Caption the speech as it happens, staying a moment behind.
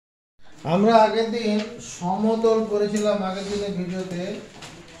আমরা আগের দিন সমতল করেছিলাম, আগের দিনের ভিডিওতে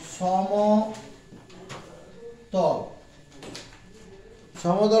সমতল।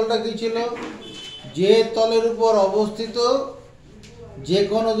 সমতলটা কি ছিল? যে তলের উপর অবস্থিত যে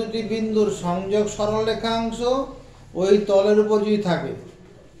কোনো দুটি বিন্দুর সংযোগ সরলরেখাংশ ওই তলের উপর যদি থাকে,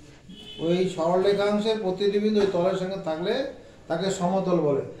 ওই সরলরেখাংশের প্রতিটি বিন্দু ওই তলের সঙ্গে থাকলে তাকে সমতল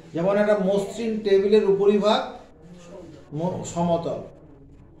বলে। যেমন একটা মসৃণ টেবিলের উপরিভাগ সমতল,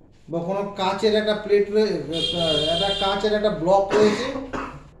 বা কোনো কাচের একটা প্লেট একটা কাচের একটা ব্লক রয়েছে,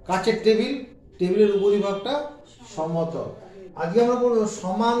 কাচের টেবিলের উপরিভাগটা সমতল। আজকে আমরা বলব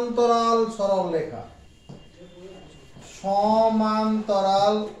সমান্তরাল সরলরেখা।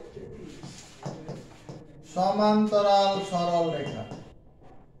 সমান্তরাল সরলরেখা।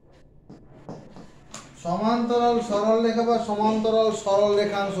 সমান্তরাল সরলরেখা বা সমান্তরাল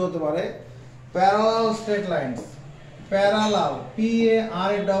সরলরেখাংশ হতে পারে parallel straight lines. Parallel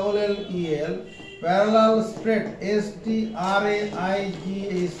PARALLEL, parallel straight STRAIGHT,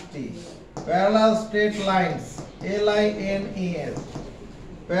 parallel straight lines LINES,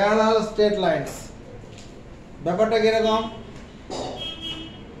 parallel straight lines. ব্যাপারটা কিরকম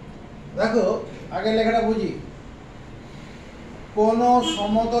দেখো, আগে লেখাটা বুঝি। কোন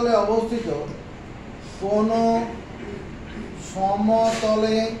সমতলে অবস্থিত, কোন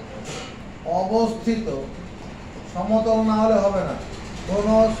সমতলে অবস্থিত, সমতল না হলে হবে না, কোন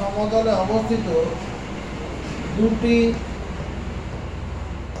সমতলে অবস্থিত দুটি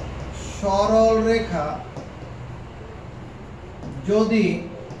সরল রেখা যদি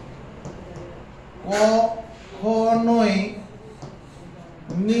কখনোই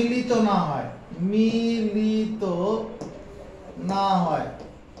মিলিত না হয়,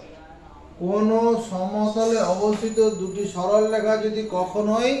 কোন সমতলে অবস্থিত দুটি সরল রেখা যদি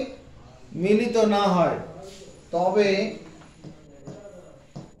কখনোই মিলিত না হয়, তবে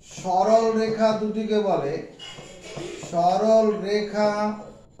সরল রেখা দুটিকে বলে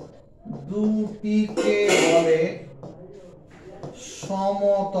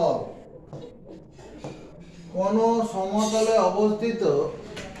সমতল। কোন সমতলে অবস্থিত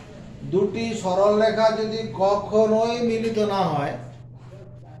দুটি সরল রেখা যদি কখনোই মিলিত না হয়,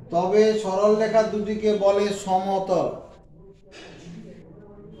 তবে সরল রেখা দুটিকে বলে সমতল।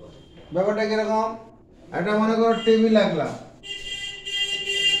 ব্যাপারটা কিরকম? একটা মনে করো টেবিল আঁকলাম,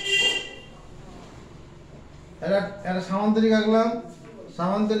 একটা সামান্তরিক আঁকলাম।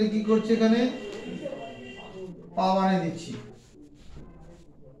 সামান্তরিক কি করছে? এখানে পা বানিয়ে দিচ্ছি।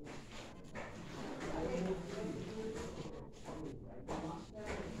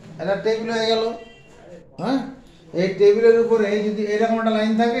 একটা টেবিল হয়ে গেল। হ্যাঁ, এই টেবিলের উপরে যদি এরকম একটা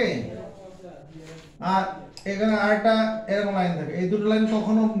লাইন থাকে আর এখানে আরেকটা এরকম লাইন থাকে, এই দুটো লাইন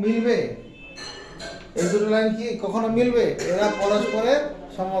কখনো মিলবে? এই দুটো লাইন কি কখনো মিলবে? এরা পরস্পরের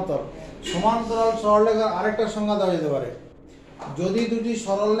সমতল। সমান্তরাল সরলরেখার আরেকটা সংজ্ঞা দেওয়া যেতে পারে, যদি দুটি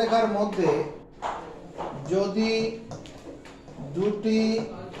সরলরেখার মধ্যে, যদি দুটি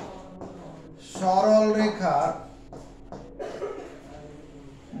সরলরেখার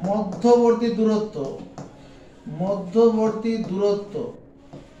মধ্যবর্তী দূরত্ব,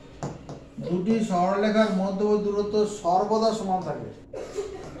 দুটি সরলরেখার মধ্যবর্তী দূরত্ব সর্বদা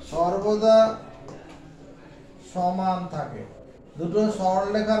সমান থাকে, দুটো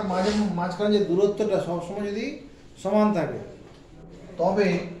সরলরেখার মাঝখানে যে দূরত্বটা সবসময় যদি সমান থাকে, তবে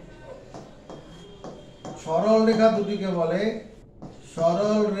সরল রেখা দুটিকে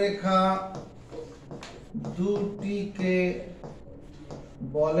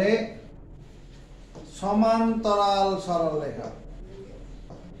বলে সমান্তরাল সরলরেখা।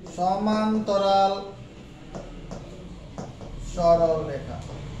 সমান্তরাল সরলরেখা।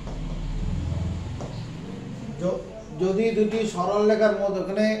 যদি দুটি সরল রেখার মধ্যে,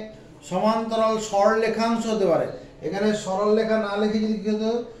 এখানে সমান্তরাল সরলরেখাংশ হতে পারে, এখানে সরল রেখা না লিখে যদি কি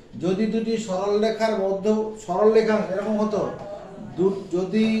হতো, যদি দুটি সরল রেখার মধ্যে সরলরেখাংশ এরকম হতো,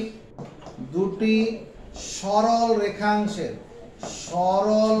 যদি দুটি সরল রেখাংশের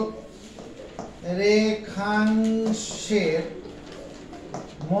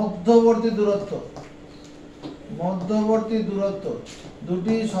মধ্যবর্তী দূরত্ব,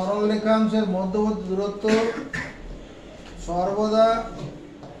 দুটি সরল রেখাংশের মধ্যবর্তী দূরত্ব সর্বদা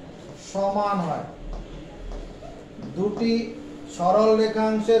সমান হয়, দুটি সরল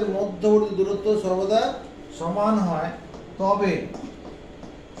রেখাংশের মধ্যবর্তী দূরত্ব সর্বদা সমান হয়, তবে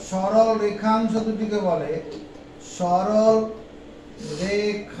সরল রেখাংশ দুটিকে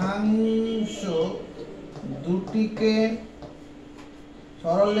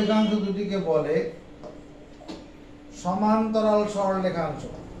বলে সমান্তরাল সরলরেখাংশ।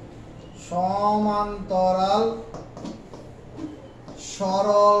 সমান্তরাল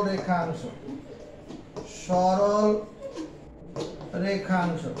সরল রেখাংশ, সরল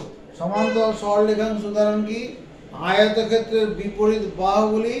রেখাংশ। সমান্তরাল সরল রেখাংশ উদাহরণ কি? আয়তক্ষেত্রের বিপরীত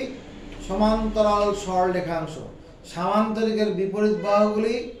বাহুগুলি সমান্তরাল সরল রেখাংশ, সামান্তরিকের বিপরীত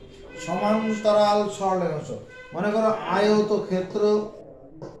বাহুগুলি সমান্তরাল সরল রেখাংশ। মনে করো আয়তক্ষেত্র,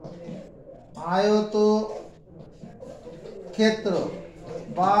 আয়তক্ষেত্র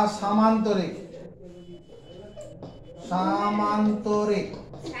বা সামান্তরিক, সামান্তরিক।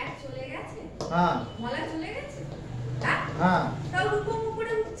 হ্যাঁ হ্যাঁ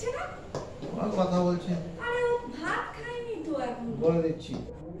কথা বলছি, বলে দিচ্ছি।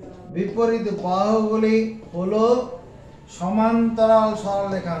 বিপরীত বাহুগুলি হলো সমান্তরাল সরল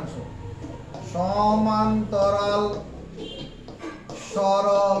রেখাংশ, সমান্তরাল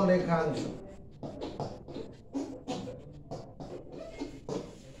সরল রেখাংশ।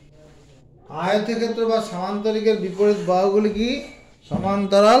 আয়তক্ষেত্র বা সামান্তরিকের বিপরীত বাহুগুলি কি?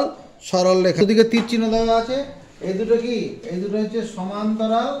 সমান্তরাল সরল রেখা। দুদিকে তীর চিহ্ন দেওয়া আছে, এই দুটো কি? এই দুটো হচ্ছে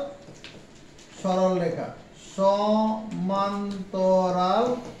সমান্তরাল সরল রেখা, সমান্তরাল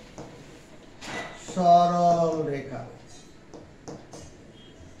সরল রেখা।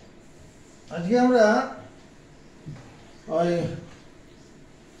 আজকে আমরা ওই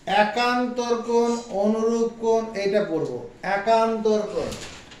একান্তর কোণ, অনুরূপ কোণ এটা পড়বো। একান্তর কোণ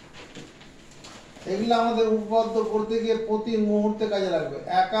এগুলো আমাদের উপপাদ্য পড়তে গিয়ে প্রতি মুহূর্তে কাজে লাগবে।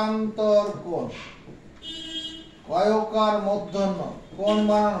 একান্তর কোণ, কয়কার মূর্ধন্য, কোণ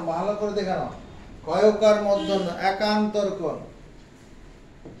বানানো ভালো করে দেখে নাও, কয়কার মূর্ধন্য, একান্তর কোণ।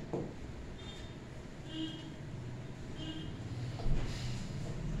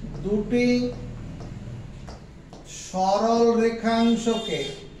 দুটি সরল রেখাংশকে,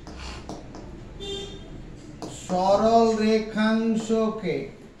 সরল রেখাংশকে,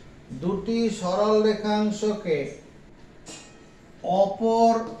 দুটি সরল রেখাংশকে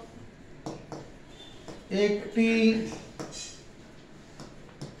অপর একটি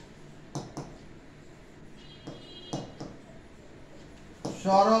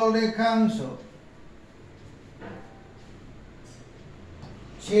সরল রেখাংশ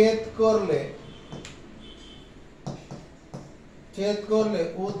ছেদ করলে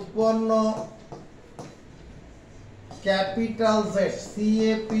উৎপন্ন capital Z,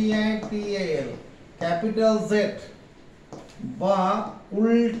 CAPITAL, capital Z বা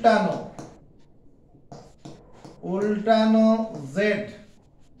উল্টানো জেড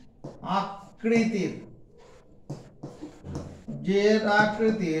আকৃতির, জেড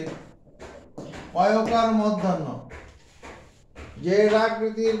আকৃতির কয়কার মূর্ধন্য, জেড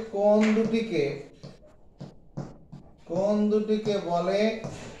আকৃতির কোণ দুটিকে বলে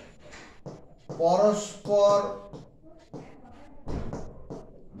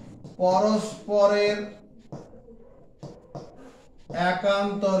পরস্পরের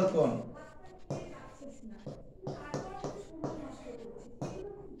একান্তর কোণ।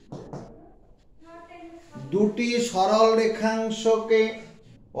 দুটি সরল রেখাংশকে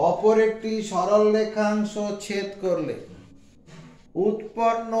অপর একটি সরল রেখাংশ ছেদ করলে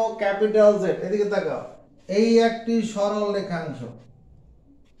উৎপন্ন ক্যাপিটাল জেড, এদিকে তাকাও, এই একটি সরল রেখাংশ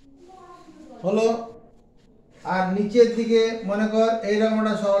হলো, আর নিচের দিকে মনে কর এইরকম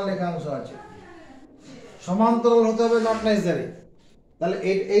একটা সরল রেখাংশ আছে, সমান্তরাল হতে হবে, নট নেসেসারি। তাহলে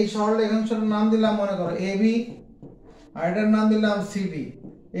এই সরল রেখাংশটার নাম দিলাম মনে করো AB, আর এটার নাম দিলাম CD।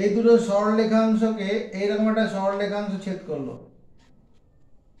 এই দুটো সরল রেখাংশকে এইরকম একটা সরল রেখাংশ ছেদ করলো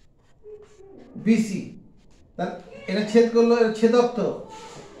BC। তাহলে এটা ছেদ করলো, এটা ছেদক তো,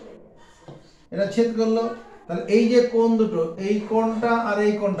 এটা ছেদ করলো। তাহলে এই যে কোণ দুটো, এই কোণটা আর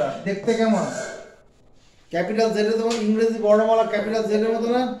এই কোণটা দেখতে কেমন? ক্যাপিটাল জেড এর মতো, ইংরেজি বর্ণমালা ক্যাপিটাল জেড এর মতো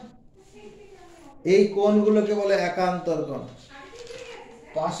না? এই কোণগুলোকে বলে একান্তর কোণ।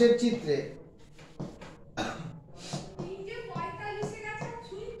 পাশের চিত্রে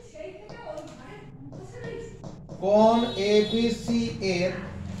কোণ ABC এর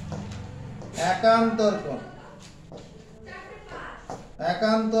একান্তর কোণ,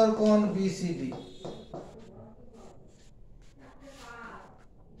 একান্তর কোণ BCD।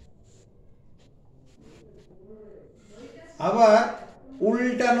 আবার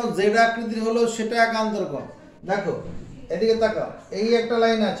উল্টানো জেড আকৃতির হলো সেটা একান্তর কোণ। দেখো এদিকে তাকাও, এই একটা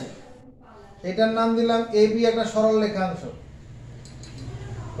লাইন আছে, এটার নাম দিলাম AB, একটা সরল রেখাংশ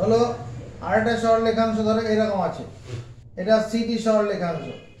হলো, আর একটা সরল রেখাংশ ধরো এরকম আছে, এটা CD সরল রেখাংশ।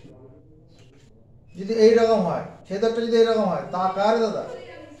 যদি এইরকম হয়, ছেদকটা যদি এরকম হয়, তা কার দাদা?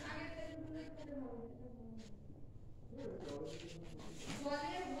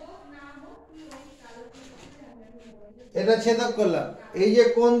 এটা ছেদক করলাম, এই যে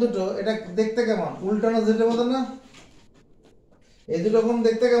কোণ দুটো, এটা দেখতে কেমন? উল্টানো জেডের মতো না? এই দুটো কোণ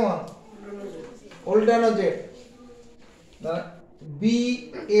দেখতে কেমন? উল্টানো জেড। বি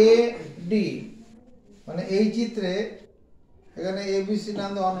এ ডি, মানে এই চিত্রে এখানে এবিসি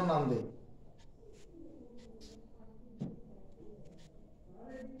নাম দে, অন্য নাম দে।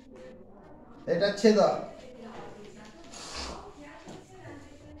 এটা ছেদক,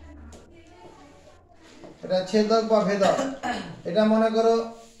 এটা ছেদক বা ভেদক। এটা মনে করো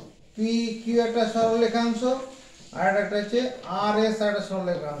পি কিউ একটা সরলরেখাংশ, আর একটা হচ্ছে আর এস একটা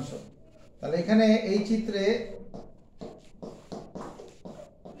সরলরেখাংশ। তাহলে এখানে এই চিত্রে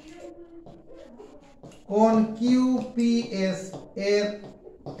কোণ কিউপিএস এর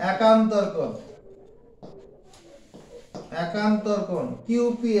একান্তর কোণ, একান্তর কোণ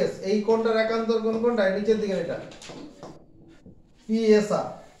কিউপিএস, এই কোণটার একান্তর কোণ কোনটা? নিচের দিকে এটা পিএসআর,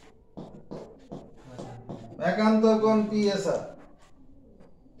 একান্তর কোণ পিএসআর।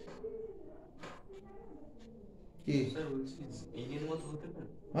 কি স্যার বলছি এন এর মতো হতে পারে?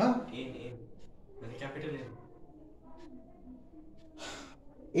 হ্যাঁ, এন এন মানে ক্যাপিটাল এন।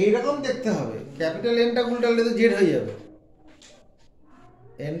 এইরকম দেখতে হবে। ক্যাপিটাল এনটা উল্টালে তো জেড হয়ে যাবে,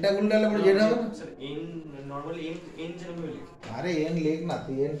 এনটা উল্টালে পরে জেড হবে না। Sir N normally N N যেভাবে লিখি। আরে এন লেখ না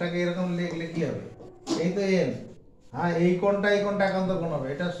তুই, এনটাকে এরকম লিখলে কি হবে? এই তো এন, হ্যাঁ এই কোণটা একান্তর কোণ হবে।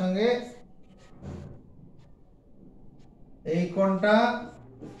 এটার সঙ্গে এই কোণটা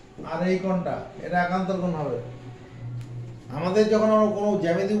আর এই কোণটা এটা একান্তর কোণ হবে। আমাদের যখন আমরা কোনো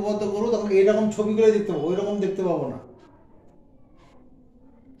জ্যামিতি উপপাদ্য করবো তখন এইরকম ছবিগুলো দেখতে পাবো, ওইরকম দেখতে পাবো না।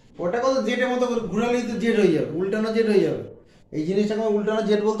 ওটা কত জেডের মতো করে ঘুরালেই তো জেড হয়ে যাবে, উল্টানো জেড হয়ে যাবে। এই জিনিসটাকে আমি উল্টানো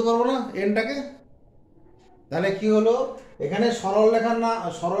জেড বলতে পারবো না এনটাকে। তাহলে কি হলো, এখানে সরল লেখা না,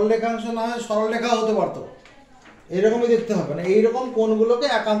 সরল রেখাংশ না হয় সরল রেখা হতে পারতো, এইরকমই দেখতে হবে না। এইরকম কোণগুলোকে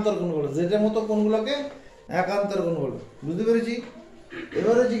একান্তর কোণ বলে, জেডের মতো কোণগুলোকে একান্তর কোণ বলে। বুঝতে পেরেছি?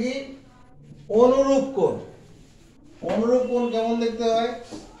 এবার হচ্ছে কি অনুরূপ কোণ। অনুরূপ কোণ কেমন দেখতে হয়?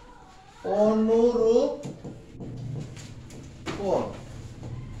 অনুরূপ কোণ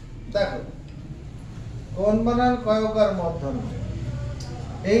দেখো, কোণ বানান কয়কার মধ্যম।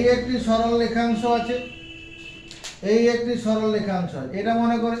 এই একটি সরল রেখাংশ আছে, এই একটি সরল রেখাংশ আছে। এটা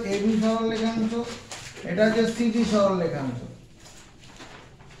মনে করো এবি সরল রেখাংশ, এটা হচ্ছে সিডি সরল রেখাংশ।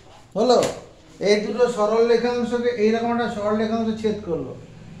 হলো, এই দুটো সরল রেখাংশকে এইরকম একটা সরল রেখাংশ ছেদ করলো,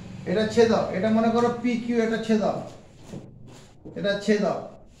 এটা ছেদক। এটা মনে করো পি কিউ, এটা ছেদক, এটা ছেদক,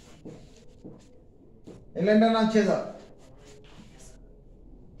 এই লাইনটার নাম ছেদক।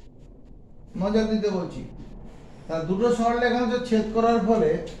 মজা দিতে বলছি। তা দুটো সরল রেখাংশ ছেদ করার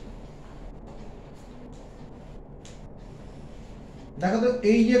ফলে দেখো তো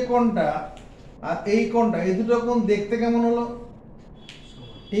এই যে কোণটা আর এই কোণটা, এই দুটো কোণ দেখতে কেমন হলো?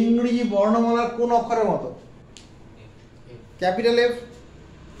 ইংরেজি বর্ণমালার কোন অক্ষরের মতো? Capital F.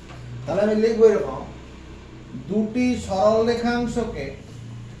 তাহলে আমি লিখবো এরকম, দুটি সরল রেখাংশকে,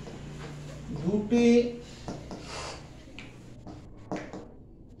 দুটি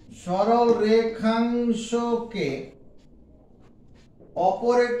সরল রেখাংশকে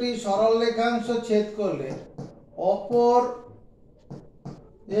অপর একটি সরল রেখাংশ ছেদ করলে, অপর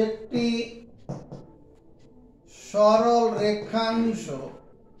একটি সরল রেখাংশ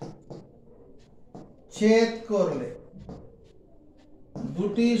ছেদ করলে,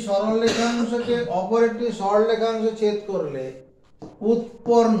 দুটি সরল রেখাংশকে অপর একটি সরল রেখাংশ ছেদ করলে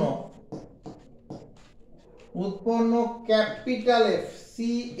উৎপন্ন capital F,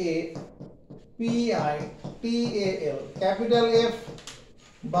 C A P I T A L, capital F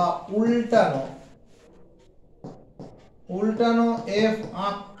বা উল্টানো এফ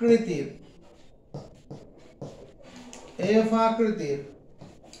আকৃতির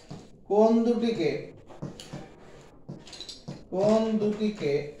কোণ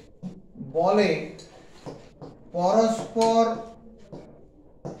দুটিকে বলে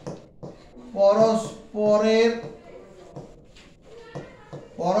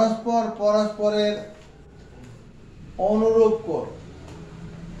পরস্পরের অনুরূপ কোণ।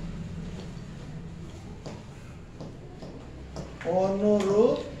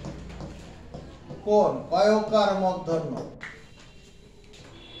 অনুরূপ কোণ কয়কার মধ্যন্ন।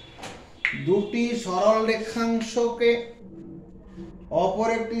 দুটি সরল রেখাংশকে অপর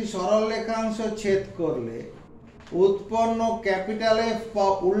একটি সরল রেখাংশ ছেদ করলে উৎপন্ন ক্যাপিটাল এফ বা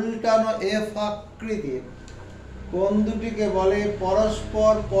উল্টানো এফ আকৃতির কোণ দুটিকে বলে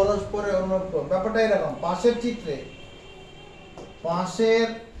পরস্পরের অনুরূপ কোণ। ব্যাপারটা এরকম, পাশের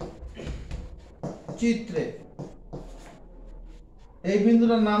চিত্রে এই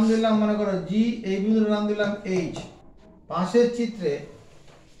বিন্দুটার নাম দিলাম মনে করো জি, এই বিন্দুটার নাম দিলাম এইচ। পাশের চিত্রে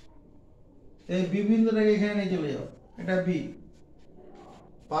এই বি বিন্দুটাকে এখানে নিয়ে চলে যাও, এটা বি।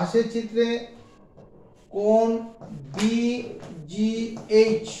 পাশের চিত্রে কোণ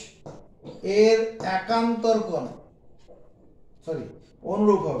BGH এর একান্তর কোণ, সরি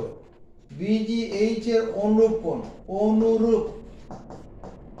অনুরূপ হবে, BGH এর অনুরূপ কোণ,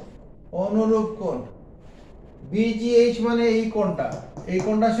 অনুরূপ কোণ, BGH মানে এই কোণটা, এই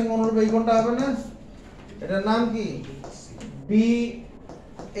কোণটার সঙ্গে অনুরূপ এই কোণটা হবে না, এটার নাম কি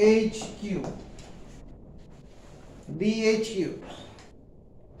DHQ।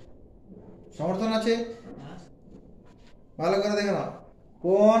 সমর্থন আছে? ভালো করে দেখে নাও,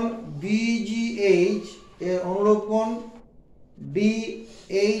 কোণ BGH এর অনুরূপ কোণ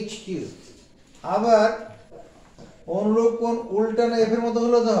DHQ। আবার অনুরূপ কোণ উল্টানো এফ এর মতো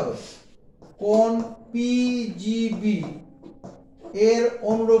হলে তো হবে, কোণ PGB এর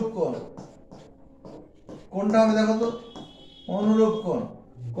অনুরূপ কোণ, কোনটা হবে দেখো তো, অনুরূপ কোণ,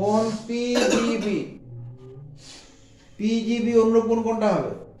 কোণ PGB অনুরূপ কোণ কোনটা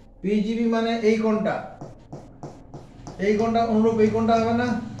হবে, PGB মানে এই কোণটা, এই কোণটা অনুরূপ এই কোণটা হবে না,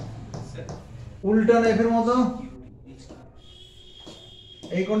 উল্টানো এফ এর মতো,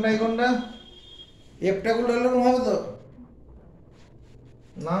 এই কোণটা এফটা উল্টানো হবে তো,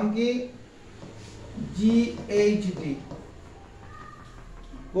 নাম কি GHD।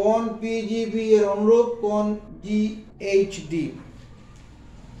 কোণ PGB এর অনুরূপ কোণ GHD।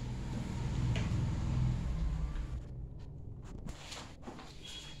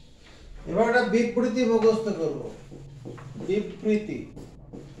 এবার একটা বিবৃতি মুখস্থ করব। বিবৃতি,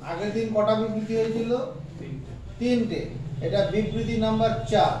 আগের দিন কটা বিবৃতি হয়েছিল? তিনটে। এটা বিবৃতি নাম্বার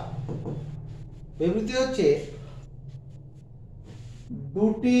 4। বিবৃতি হচ্ছে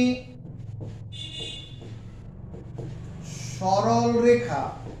দুটি সরল রেখা,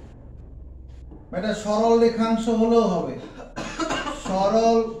 এটা সরল রেখাংশ হলেও হবে,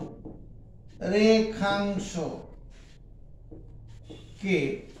 সরল রেখাংশ কে,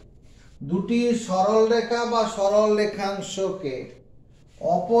 দুটি সরল রেখা বা সরল রেখাংশকে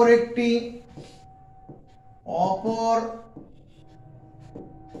অপর একটি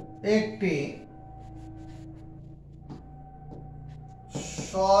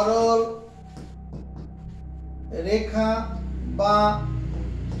সরল রেখা বা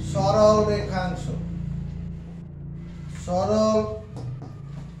সরল রেখাংশ,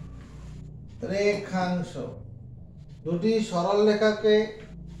 দুটি সরল রেখাকে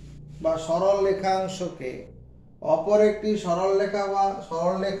বা সরল রেখাংশকে অপর একটি সরল রেখা বা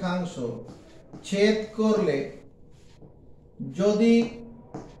সরল রেখাংশ ছেদ করলে যদি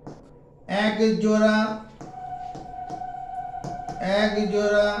এক জোড়া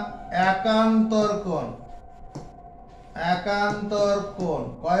একান্তর কোণ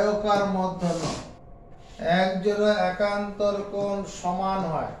কয়কার মধ্য নয়, এক জোড়া একান্তর কোণ সমান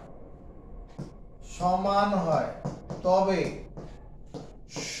হয় তবে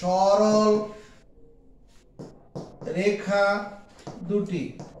সরল রেখা দুটি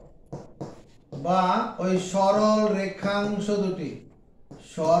বা ওই সরল রেখাংশ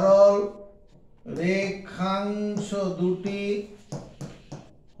দুটি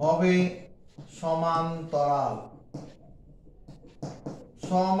হবে সমান্তরাল।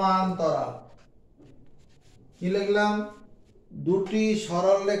 কি লিখলাম? দুটি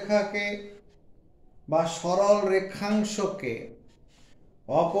সরল রেখাকে বা সরল রেখাংশকে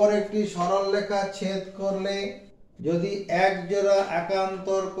অপর একটি সরল রেখা ছেদ করলে যদি এক জোড়া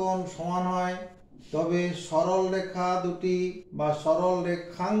একান্তর কোণ সমান হয় তবে সরল রেখা দুটি বা সরল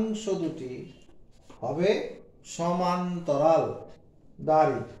রেখাংশ দুটি হবে সমান্তরাল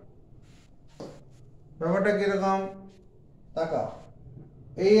দাঁড়ি। ব্যাপারটা কিরকম তাকাও,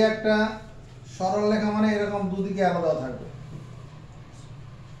 এই একটা সরল রেখা মানে এরকম দুদিকে আলাদা থাকবে,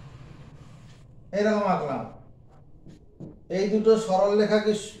 এরকম আঁকলাম, এই দুটো সরল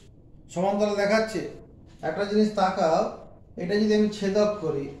রেখাকে সমান্তরাল দেখাচ্ছে। একটা জিনিস তাকাও, এটা যদি আমি ছেদক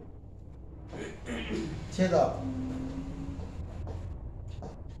করি,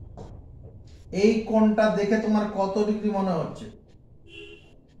 এই কোণটা দেখে তোমার কত ডিগ্রি মনে হচ্ছে?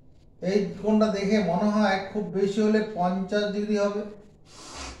 এই কোণটা দেখে মনে হয় খুব বেশি হলে 50 ডিগ্রি হবে।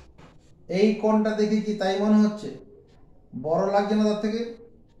 এই কোণটা দেখে কি তাই মনে হচ্ছে? বড় লাগছে না তার থেকে?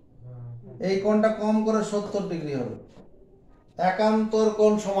 এই কোণটা কম করে 70 ডিগ্রি হবে। একান্তর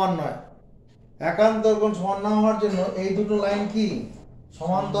কোণ সমান নয়, একান্তর কোণ সমান না হওয়ার জন্য এই দুটো লাইন কি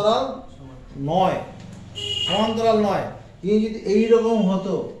সমান্তরাল নয়, কিন্তু যদি এইরকম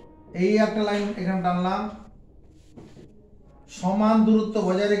হতো, এই একটা লাইন এখানে টানলাম, সমান দূরত্ব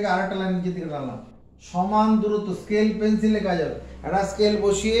বজায় রেখে আরেকটা লাইন নিচের দিকে টানলাম, সমান দূরত্ব, স্কেল পেন্সিলে কাজ হবে, একটা স্কেল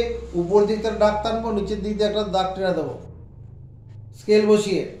বসিয়ে উপর দিক থেকে দাগ টানবো, নিচের দিক দিয়ে একটা দাগ টেনে দেবো স্কেল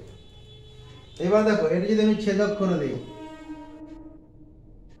বসিয়ে। এবার দেখো, এটা যদি আমি ছেদক করে দিই,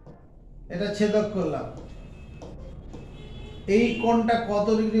 এটা ছেদক করলাম, এই কোণটা কত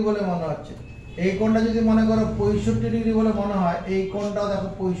ডিগ্রি বলে মনে হচ্ছে? এই কোণটা যদি মনে করো 65 ডিগ্রি বলে মনে হয়, এই কোণটাও দেখো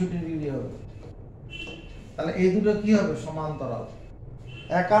 65 ডিগ্রি হবে। তাহলে এই দুটো কি হবে? সমান্তরাল।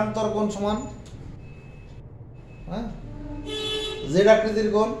 একান্তর কোণ সমান, হ্যাঁ, জেড আকৃতির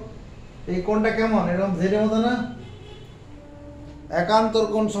কোণ। এই কোণটা কেমন? এরকম জেডের মতো না? একান্তর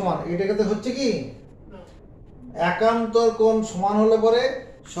কোণ সমান, এটাকে তো হচ্ছে কি একান্তর কোণ সমান হলে পরে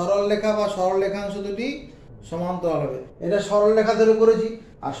সরল রেখা বা সরল রেখাংশ দুটি সমান্তরাল হবে। এটা সরল রেখা ধরে করেছি,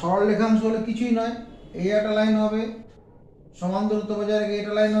 আর সরল রেখাংশ হলে কিছুই নয়, এই একটা লাইন হবে, সমান দূরত্ব বজায় রেখে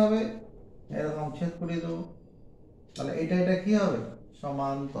এটা লাইন হবে, এরকম ছেদ করে দেবো। তাহলে এটা কি হবে?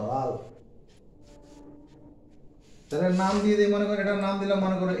 সমান্তরাল। তাহলে নাম দিয়ে দিই, মনে করো এটার নাম দিলাম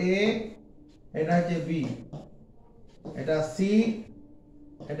মনে করো এ, এটা হচ্ছে বি, এটা সি,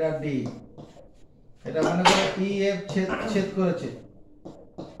 এটা ডি। এটা মনে করো ই এফ ছেদ করেছে,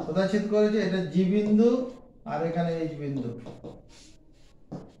 কোথায় ছেদ করেছে? এটা জি বিন্দু আর এখানে এইচ বিন্দু।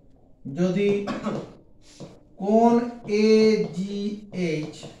 যদি কোণ এ জি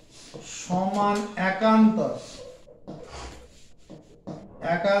এইচ সমান একান্তর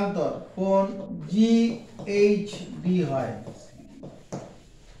কোণ জি এইচ ডি হয়,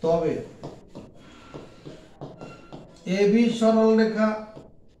 তবে এবি সরল রেখা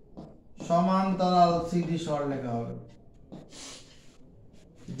সমান্তরাল সিডি সরল রেখা হবে।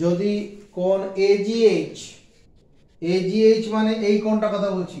 যদি কোণ এজিএইচ মানে এই কোণটা কথা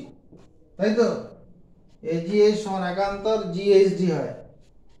বলছি, তাই তো? এজিএইচ সমান একান্তর জিএইচডি হয়,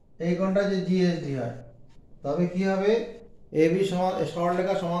 এই কোণটা যে জিএইচডি হয়, তবে কি হবে? এবি সমান সরল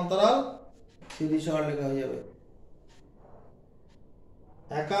রেখা সমান্তরাল সিডি সরল রেখা হয়ে যাবে।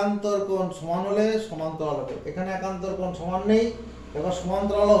 একান্তর কোণ সমান হলে সমান্তরাল হবে। এখানে একান্তর কোণ সমান নেই, এবার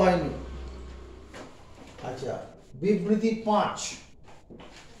সমান্তরালও হয়নি। আচ্ছা, বিবৃতি 5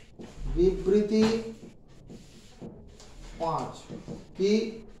 কি?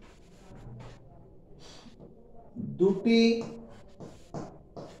 দুটি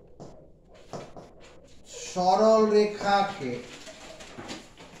সরল রেখাকে,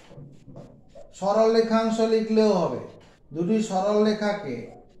 সরল রেখাংশ লিখলেও হবে, দুটি সরল রেখাকে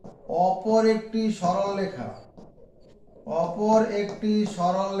অপর একটি সরল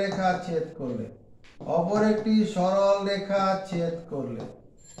রেখা ছেদ করলে,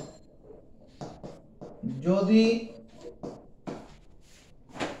 যদি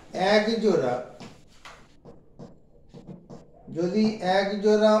এক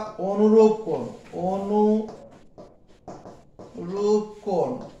জোড়া অনুরূপ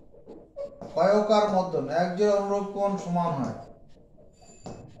কোণ ক্ষয়কার মধ্যম এক জোড়া অনুরূপ কোণ সমান হয়,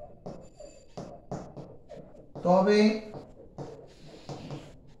 তবে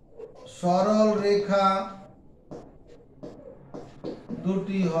সরল রেখা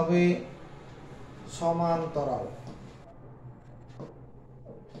দুটি হবে সমান্তরাল।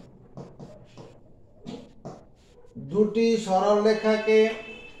 দুটি সরল রেখাকে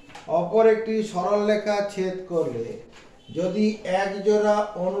অপর একটি সরল রেখা ছেদ করলে যদি এক জোড়া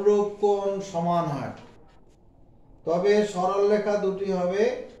অনুরূপ কোণ সমান হয়, তবে সরল রেখা দুটি হবে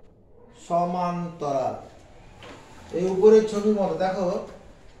সমান্তরাল। এই উপরের ছবির মতো দেখো,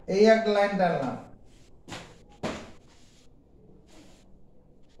 এই একটা লাইন টানলাম,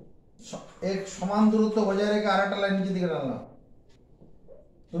 এক সমান দূরত্ব বজায় রেখে আরেকটা লাইন নিচের দিকে টানলাম।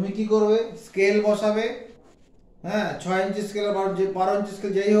 তুমি কি করবে? স্কেল বসাবে, হ্যাঁ, 6 ইঞ্চি স্কেল আর 12 ইঞ্চি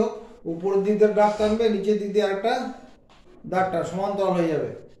স্কেল যাই হোক, উপরের দিক দিয়ে দাগ টানবে, নিচের দিক দিয়ে আরেকটা দাগটা সমান্তরাল হয়ে যাবে।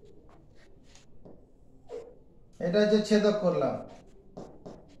 এটা যে ছেদক করলাম,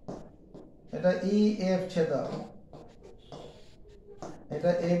 এটা ই এফ ছেদক,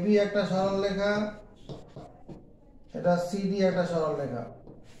 এটা এবি একটা সরল রেখা, এটা সিডি একটা সরল রেখা,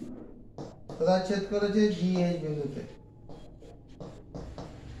 কোথায় ছেদ করেছে? জিএইচ বিন্দুতে।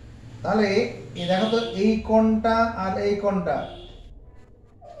 তাহলে এই দেখো তো, এই কোণটা আর এই কোণটা,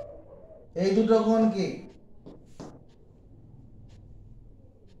 এই দুটো কোণ কি?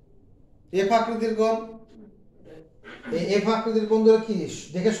 এফ আকৃতির কোণ। এই এফ আকৃতির কোণ ধরে কি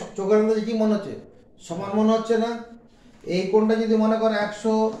দেখে চোখের আন্দাজে কি মনে হচ্ছে? সমান মনে হচ্ছে না? এই কোণটা যদি মনে করো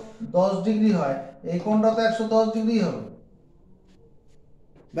 110 ডিগ্রি হয়, এই কোণটা তো 110 ডিগ্রি হবে,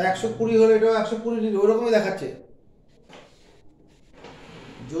 বা 120 হলে এটাও 120 ডিগ্রি, ওরকমই দেখাচ্ছে।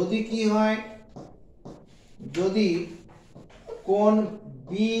 যদি কি হয়, যদি কোণ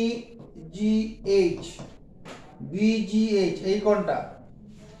বিজিএইচ এই কোণটা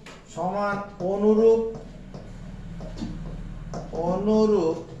সমান অনুরূপ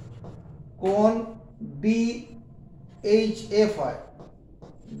কোণ ডিএইচএফ হয়,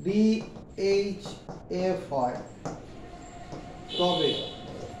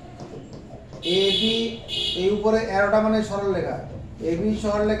 এ বি, এই উপরে এরোটা মানে সরলরেখা, এ বি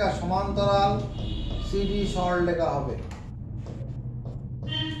সরলরেখা সমান্তরাল সিডি সরলরেখা হবে।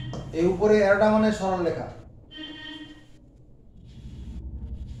 এই উপরে এরোটা মানে সরলরেখা।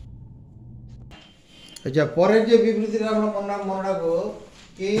 আচ্ছা, পরের যে বিবৃতিটা আমরা মনে রাখবো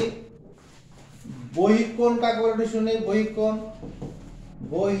কি, বহিঃকোণ কাকে বলে একটু শুনি। বহিঃকোণ,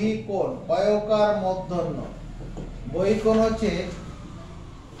 বহিঃকোণ কয়কার মূর্ধন্য। বহিঃকোণ হচ্ছে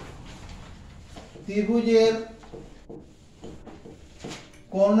ত্রিভুজের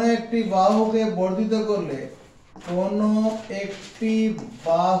কোন একটি বাহুকে বর্ধিত করলে, কোন একটি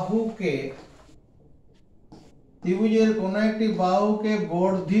বাহুকে, ত্রিভুজের কোন একটি বাহুকে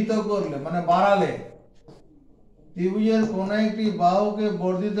বর্ধিত করলে মানে বাড়ালে, ত্রিভুজের কোন একটি বাহুকে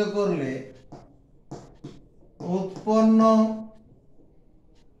বর্ধিত করলে উৎপন্ন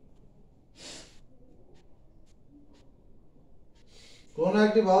কোন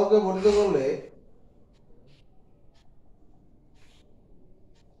একটি বাহুকে বর্ধিত করলে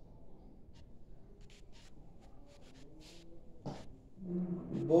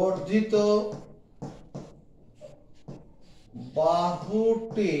বর্ধিত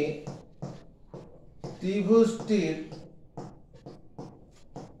বাহুটি ত্রিভুজটির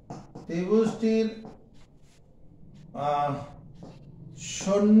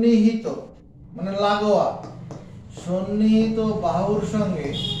সন্নিহিত মানে লাগোয়া সন্নিহিত বাহুর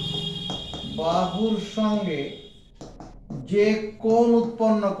সঙ্গে যে কোণ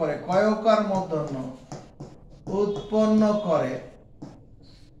উৎপন্ন করে, কয়কার মূর্ধন্য উৎপন্ন করে,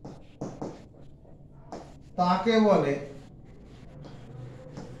 তাকে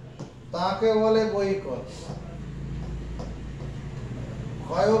বলে বহিঃকোণ।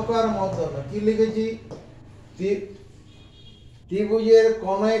 কয়কার মূর্ধন্য কি লিখেছি, ত্রিভুজের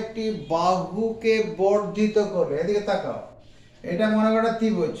কোন একটি বাহুকে বর্ধিত করলে, এদিকে তাকাও, এটা মনে করো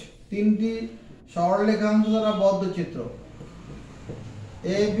ত্রিভুজ, তিনটি সরলরেখাংশ দ্বারা বদ্ধ চিত্র,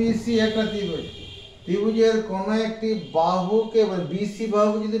 এ বি সি একটা ত্রিভুজ। ত্রিভুজের কোন একটি বাহুকে, বিসি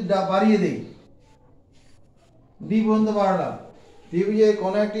বাহুকে যদি বাড়িয়ে দেই, ডি পর্যন্ত বাড়ালাম, ত্রিভুজের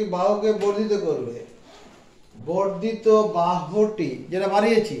কোন একটি বাহুকে বর্ধিত করলে বর্ধিত বাহুটি যেটা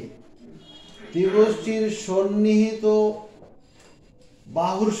বাড়িয়েছি ত্রিভুজটির সন্নিহিত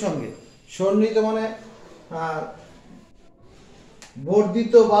বাহুর সঙ্গে, সন্নিহিত মানে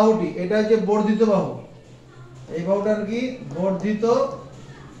বর্ধিত বাহুটি, এটা হচ্ছে বর্ধিত বাহু, এই বাহুটার কি বর্ধিত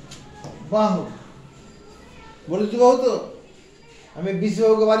বাহু, বর্ধিত বাহু। তো আমি বিসি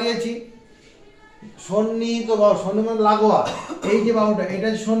বাহুকে বাড়িয়েছি, সন্নিহিত বাহু, সন্নিহিত মানে লাগোয়া, এই যে বাহুটা এটা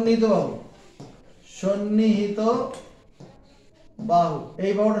সন্নিহিত বাহু, সন্নিহিত বাহু,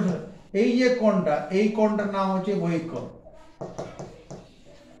 এই বাহুটা, এই যে কোণটা, এই কোণটার নাম হচ্ছে বহিঃকোণ।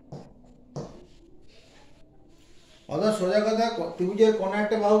 অর্থাৎ সোজা কথা, ত্রিভুজের কোন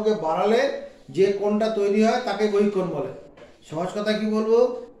একটা বাহুকে বাড়ালে যে কোণটা তৈরি হয় তাকে বহিঃকোণ বলে। সহজ কথা কি বলবো,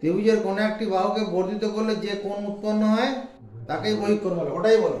 ত্রিভুজের কোন একটি বাহুকে বর্ধিত করলে যে কোণ উৎপন্ন হয় তাকেই বহিঃকোণ বলে,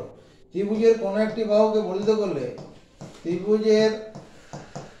 ওটাই বলো। ত্রিভুজের কোন একটি বাহুকে বর্ধিত করলে, ত্রিভুজের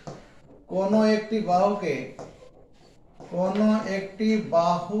কোন একটি বাহুকে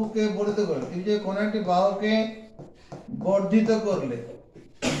বর্ধিত করলে, ত্রিভুজের কোন একটি বাহুকে বর্ধিত করলে,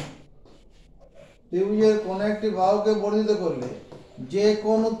 ত্রিভুজের কোন একটি বাহুকে বর্ধিত করলে যে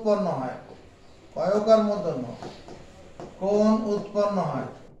কোণ উৎপন্ন হয়, কয়কার মূর্ধন্য কোণ উৎপন্ন হয়,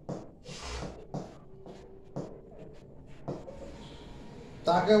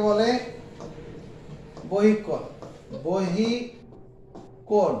 তাকে বলে বহিঃকোণ।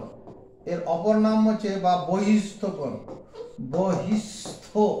 বহিঃকোণ এর অপর নাম হচ্ছে বা বহিস্থ কোণ। বহিস্থ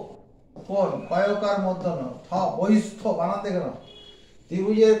কোণ কয়কার মূর্ধন্য বহিস্থ বানাতে কেন,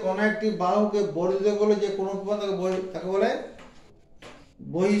 ত্রিভুজের কোন একটি বাহুকে বর্ধিত করলে যে কোণ উৎপন্ন তাকে বলে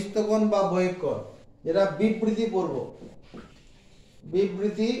বহিস্থ কোণ বা বহিঃকোণ। যেটা বিবৃতি পড়ব,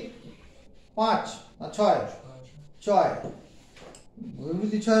 বিবৃতি 5 না 6,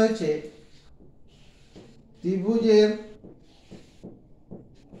 বিবৃতি 6 হচ্ছে ত্রিভুজের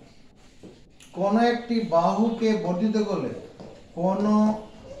কোন একটি বাহুকে বর্ধিত করলে, কোন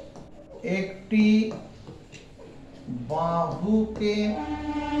একটি বাহুকে,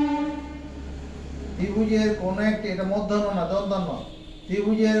 ত্রিভুজের কোন একটি, এটা মূর্ধন্য না দন্তন্য,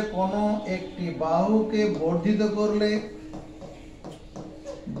 ত্রিভুজের কোন একটি বাহুকে বর্ধিত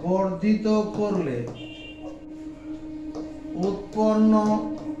করলে উৎপন্ন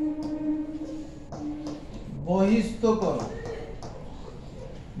বহিস্থ কোণ,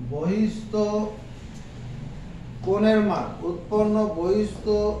 বহিস্থ কোণের মান, উৎপন্ন বহিস্থ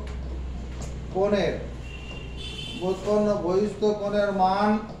কোণের মান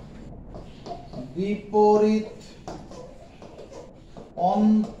বিপরীত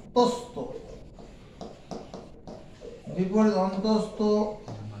অন্তস্থ বিপরীত অন্তস্থ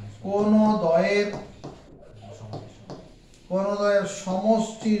কোণদ্বয়ের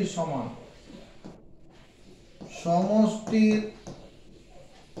সমষ্টির সমান। সমষ্টির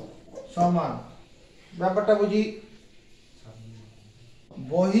সমান ব্যাপারটা বুঝি।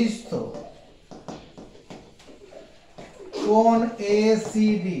 বহিস্থ কোণ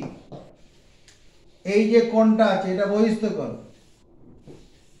এসিডি, এই যে কোণটা আছে এটা বহিস্থ কোণ।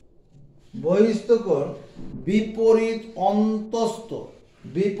 বহিস্থ কোণ বিপরীত অন্তস্থ।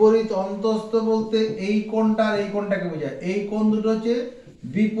 বিপরীত অন্তস্থ বলতে এই কোণটা আর এই কোণটাকে বোঝায়। এই কোণ দুটো হচ্ছে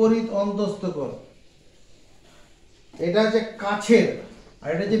বিপরীত অন্তস্থ কোণ। এটা হচ্ছে কাছের আর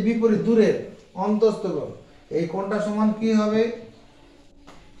এটা হচ্ছে বিপরীত দূরের অন্তস্থ কোণ। এই কোণটা সমান কি হবে?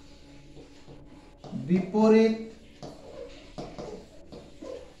 বিপরীত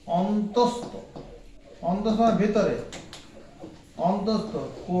অন্তস্থ। অন্তস্থ মানে ভেতরে, অন্তস্থ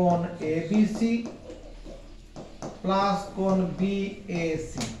কোণ এবিসি প্লাস কোণ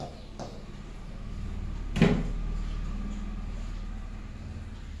বিএসি।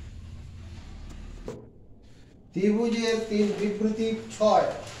 ত্রিভুজের তিন বিবৃতি 6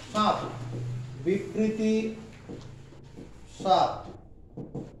 7 বিবৃতি 7।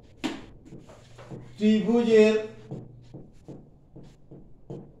 ত্রিভুজের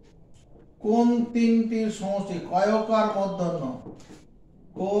কোন তিনটির সমষ্টি কয়কার মূর্ধন্য?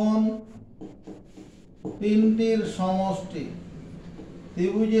 কোন তিনটির সমষ্টি?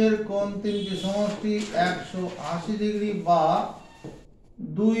 ত্রিভুজের কোন তিনটি সমষ্টি 180 ডিগ্রি বা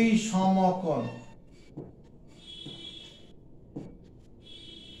 2 সমকোণ।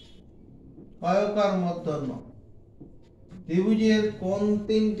 কয়কার মূর্ধন্য? ত্রিভুজের কোন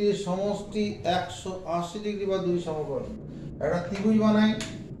তিনটি সমষ্টি 180 ডিগ্রি বা 2 সমকোণ। একটা ত্রিভুজ বানাই,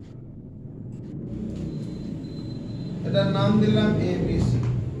 এটার নাম দিলাম এবিসি।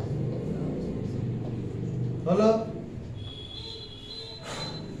 হলো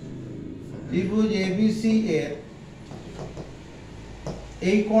ত্রিভুজ এবিসি এর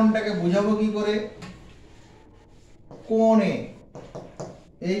এই কোণটাকে বুঝাবো কি করে? কোণ এ।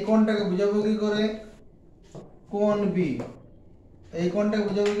 এই কোণটাকে বুঝাবো কি করে? কোণ বি। এই কোণটাকে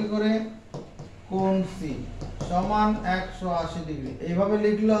বুঝাবো কি করে? কোণ সি সমান 180 ডিগ্রি। এইভাবে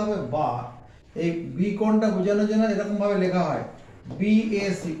লিখলে হবে। বা এই বি কোণটা বোঝানোর জন্য এরকম ভাবে লেখা হয়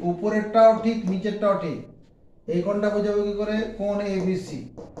বিএসি। উপরেরটাও ঠিক নিচেরটাও ঠিক। এই কোণটা বোঝাবো কি করে? কোণ এবিসি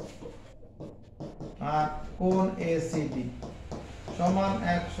আর কোণ এসিডি সমান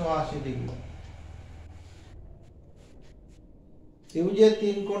 180 ডিগ্রি। ত্রিভুজের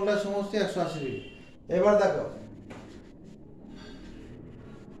তিন কোণটার সমষ্টি 180 ডিগ্রি। এবার দেখো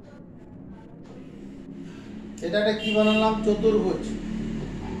এটাকে কি বানালাম? চতুর্ভুজ।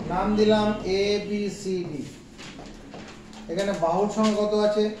 নাম দিলাম এ বি সি ডি। এখানে বাহুর সংখ্যা কত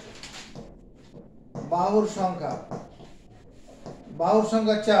আছে? বাহুর সংখ্যা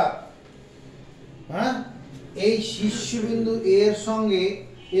 4। হ্যাঁ, এই শীর্ষবিন্দু এর সঙ্গে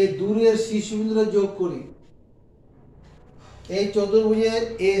এই দূরের শীর্ষবিন্দুটা যোগ করি। এই চতুর্ভুজের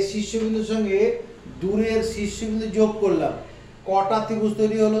এই শীর্ষবিন্দুর সঙ্গে দূরের শীর্ষবিন্দু যোগ করলাম। কটা ত্রিভুজ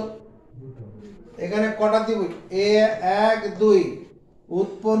তৈরি হলো? এখানে কটা ত্রিভুজ? এ 1 2।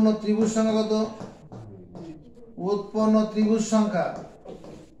 উৎপন্ন ত্রিভুজ সংখ্যা কত? উৎপন্ন ত্রিভুজ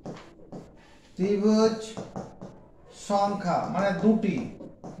সংখ্যা মানে দুটি।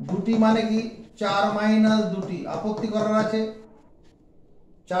 দুটি মানে কি? 4 মাইনাস 2টি। আপত্তি করার আছে?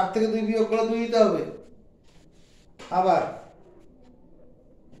 4 থেকে 2 বিয়োগ করে 2 দিতে হবে। আবার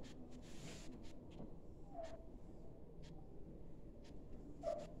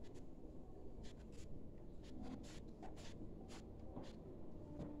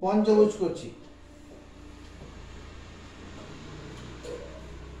পঞ্চভুজ করছি।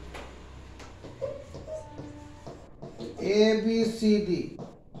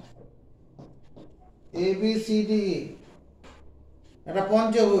 ABCD এটা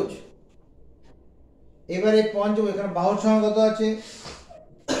পঞ্চভুজ। এবার এই পঞ্চভুজ এখানে বাহুর সংখ্যা কত আছে?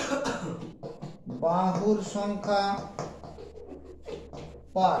 বাহুর সংখ্যা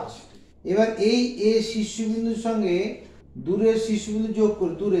 5। এবার এই এ শীর্ষবিন্দুর সঙ্গে দূরের শীর্ষবিন্দু যোগ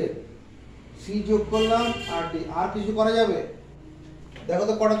করি। দূরের সি যোগ করলাম আর ডি। আর কিছু করা যাবে? দেখো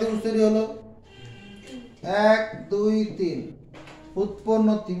তো কটা ত্রিভুজ তৈরি হলো? 1 2 3। উৎপন্ন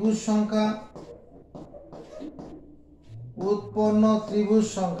ত্রিভুজ সংখ্যা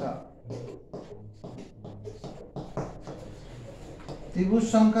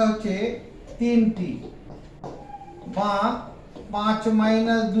হচ্ছে 3টি বা 5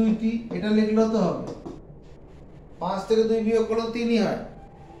 মাইনাস 2টি। এটা লিখলেও তো হবে। 5 থেকে 2 বিয়োগ করলে 3ই হয়।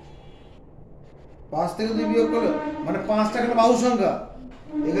 5 থেকে 2 বিয়োগ করলে মানে 5টা এখানে বাহু সংখ্যা,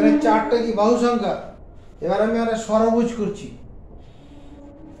 এখানে 4টা কি বাহু সংখ্যা। এবার আমি একটা ষড়ভুজ করছি,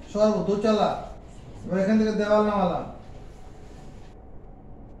 দোচালা। এবার এখান থেকে দেওয়াল নামালাম,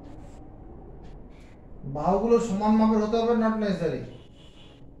 বাহুগুলো সমান মাপের হতে হবে, নট নেসেসারি।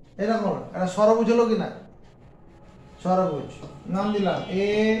 এরকম একটা ষড়ভুজ হলো কিনা, ষড়ভুজ নাম দিলাম A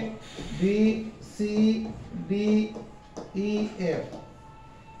B C D E F.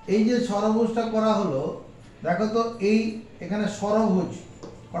 এই যে ষড়ভুজটা করা হলো, দেখো তো এই এখানে ষড়ভুজ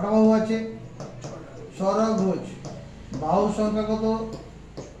কটা বাহু আছে? ষড়ভুজ বাহু সংখ্যা কত?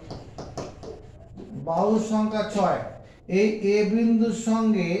 বাহুর সংখ্যা 6। এই এ বিন্দুর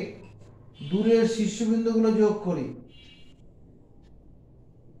সঙ্গে দূরের শীর্ষবিন্দুগুলো যোগ করি,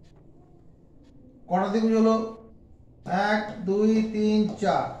 কটা ত্রিভুজ হলো? 1 2 3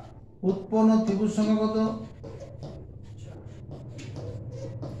 4। উৎপন্ন ত্রিভুজ সংখ্যা কত?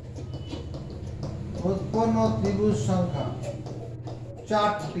 উৎপন্ন ত্রিভুজ সংখ্যা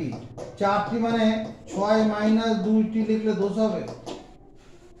 4টি। 4টি মানে 6 - 2টি লিখলে দোষ হবে?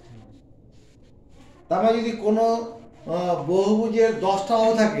 তার মানে যদি কোনো বহুভুজের 10টা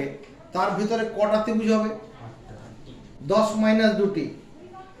বাহু থাকে, তার ভিতরে কটা ত্রিভুজ হবে? 10 - 2টি।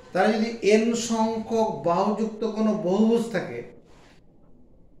 তাহলে যদি n সংখ্যক বাহুযুক্ত কোনো বহুভুজ থাকে,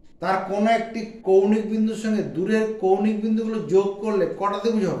 তার কোনো একটি কৌণিক বিন্দুর সঙ্গে দূরের কৌণিক বিন্দুগুলো যোগ করলে কটা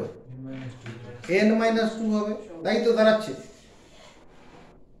ত্রিভুজ হবে? n - 2 হবে, তাই তো দাঁড়াচ্ছে।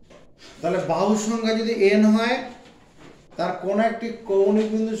 তাহলে বাহু সংখ্যা যদি n হয়, তার কোন একটি কৌণিক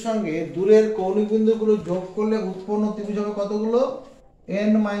বিন্দুর সঙ্গে দূরের কৌণিক বিন্দুগুলো যোগ করলে উৎপন্ন ত্রিভুজ হবে কতগুলো?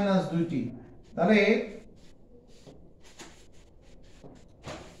 n - 2টি। তাহলে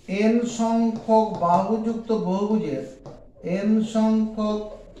n সংখ্যক বাহুযুক্ত বহুভুজের n সংখ্যক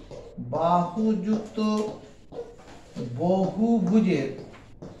বাহুযুক্ত বহুভুজের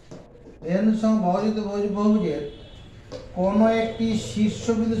n সংখ্যক বাহুযুক্ত বহুভুজের কোন একটি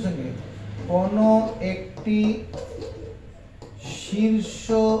শীর্ষবিন্দুর সঙ্গে কোনো একটি শীর্ষ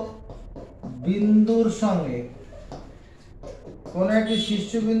বিন্দুর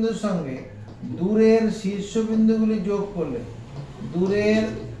সঙ্গে দূরের শীর্ষবিন্দুগুলি যোগ করলে, দূরের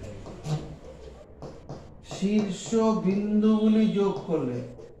শীর্ষবিন্দুগুলি যোগ করলে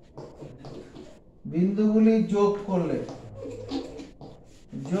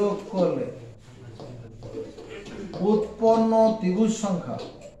উৎপন্ন ত্রিভুজ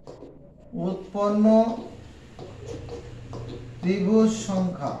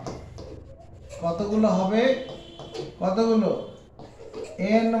সংখ্যা কতগুলো হবে? কতগুলো?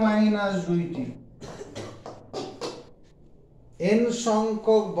 n - 2টি। n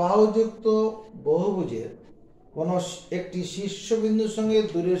সংখ্যক বাহুযুক্ত বহুভুজের কোন একটি শীর্ষবিন্দুর সঙ্গে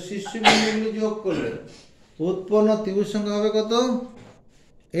দূরের শীর্ষবিন্দুগুলি যোগ করলে উৎপন্ন ত্রিভুজ সংখ্যা হবে কত?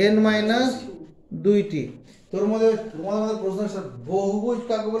 n - 2টি। তোমাদের প্রশ্ন, বহুভুজ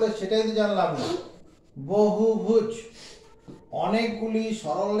কাকে বলে সেটাই তো জানলাম না। বহুভুজ অনেকগুলি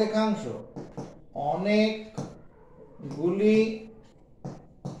সরল রেখাংশ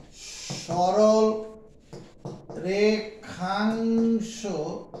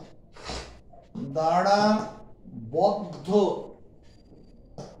দ্বারা বদ্ধ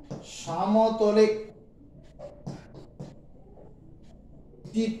সমতলিক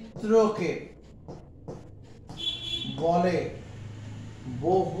চিত্রকে বলে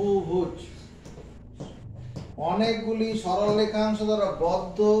বহুভুজ। অনেকগুলি সরল রেখাংশ দ্বারা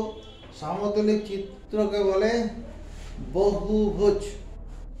বদ্ধ সমতলিক চিত্রকে বলে বহুভুজ।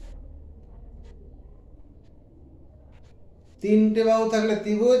 3টে বাহু থাকলে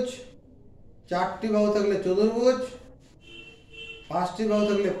ত্রিভুজ, 4টি বাহু থাকলে চতুর্ভুজ, 5টি বাহু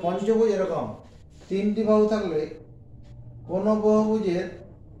থাকলে পঞ্চভুজ। এরকম 3টি বাহু থাকলে কোনো বহুভুজের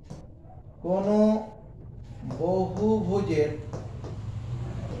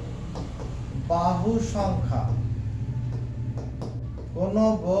বাহু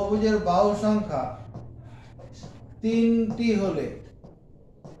সংখ্যা 3টি হলে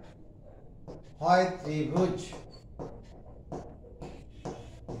হয় ত্রিভুজ।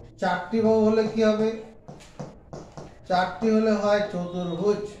 4টি বাহু হলে কি হবে? 4টি হলে হয়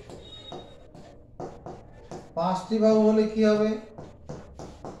চতুর্ভুজ। 5টি বাহু হলে কি হবে?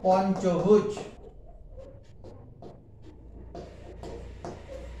 পঞ্চভুজ।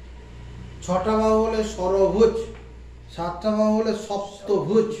 6টা বাহু হলে ষড়ভুজ। 7টা বাহু হলে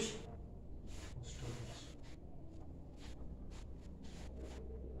সপ্তভুজ।